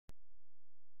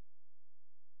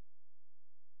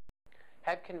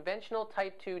Have conventional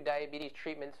type 2 diabetes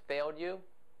treatments failed you?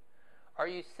 Are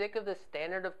you sick of the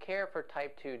standard of care for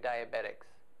type 2 diabetics?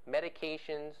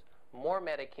 Medications, more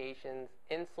medications,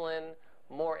 insulin,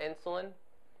 more insulin?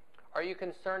 Are you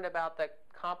concerned about the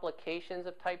complications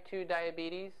of type 2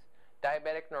 diabetes?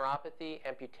 Diabetic neuropathy,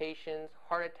 amputations,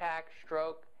 heart attack,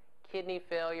 stroke, kidney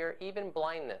failure, even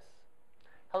blindness?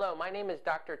 Hello, my name is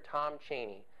Dr. Tom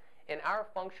Chaney. In our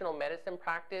functional medicine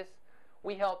practice,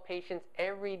 we help patients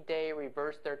every day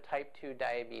reverse their type 2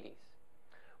 diabetes.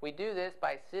 We do this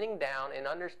by sitting down and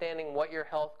understanding what your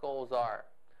health goals are,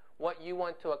 what you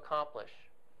want to accomplish.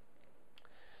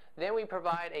 Then we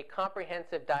provide a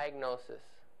comprehensive diagnosis.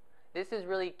 This is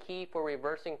really key for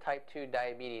reversing type 2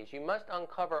 diabetes. You must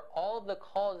uncover all of the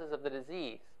causes of the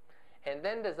disease and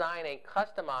then design a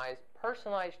customized,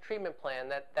 personalized treatment plan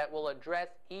that will address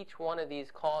each one of these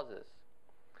causes.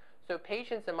 So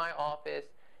patients in my office,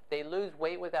 they lose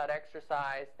weight without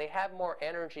exercise, they have more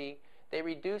energy, they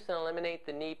reduce and eliminate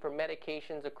the need for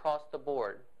medications across the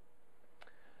board.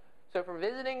 So for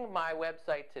visiting my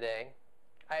website today,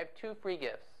 I have 2 free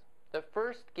gifts. The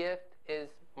first gift is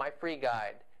my free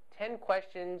guide, 10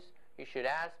 questions you should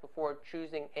ask before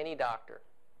choosing any doctor.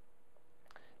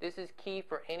 This is key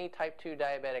for any type 2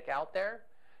 diabetic out there.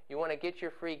 You want to get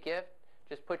your free gift,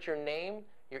 just put your name,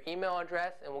 your email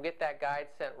address, and we'll get that guide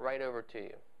sent right over to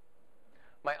you.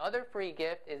 My other free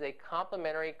gift is a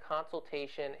complimentary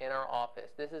consultation in our office.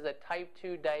 This is a type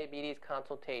 2 diabetes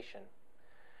consultation.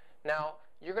 Now,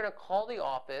 you're going to call the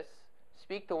office,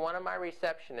 speak to one of my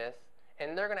receptionists,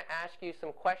 and they're going to ask you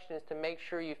some questions to make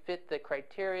sure you fit the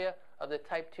criteria of the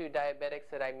type 2 diabetics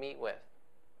that I meet with.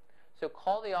 So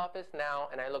call the office now,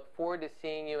 and I look forward to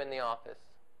seeing you in the office.